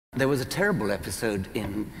There was a terrible episode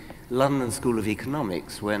in London School of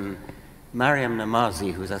Economics when Mariam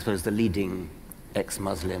Namazi, who is, I suppose, the leading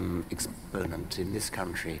ex-Muslim exponent in this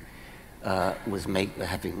country, was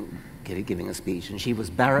giving a speech, and she was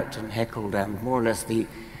barracked and heckled, and more or less the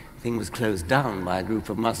thing was closed down by a group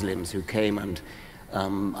of Muslims who came and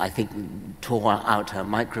I think tore out her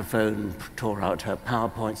microphone, tore out her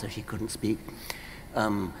PowerPoint so she couldn't speak,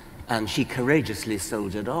 and she courageously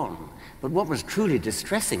soldiered on. But what was truly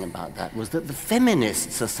distressing about that was that the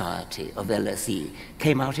feminist society of LSE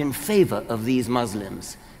came out in favor of these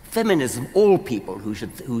Muslims. Feminists of all people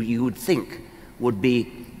who you would think would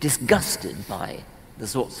be disgusted by the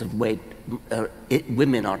sorts of way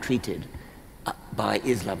women are treated by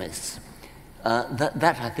Islamists.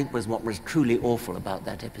 That I think was what was truly awful about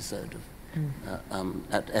that episode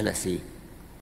at LSE.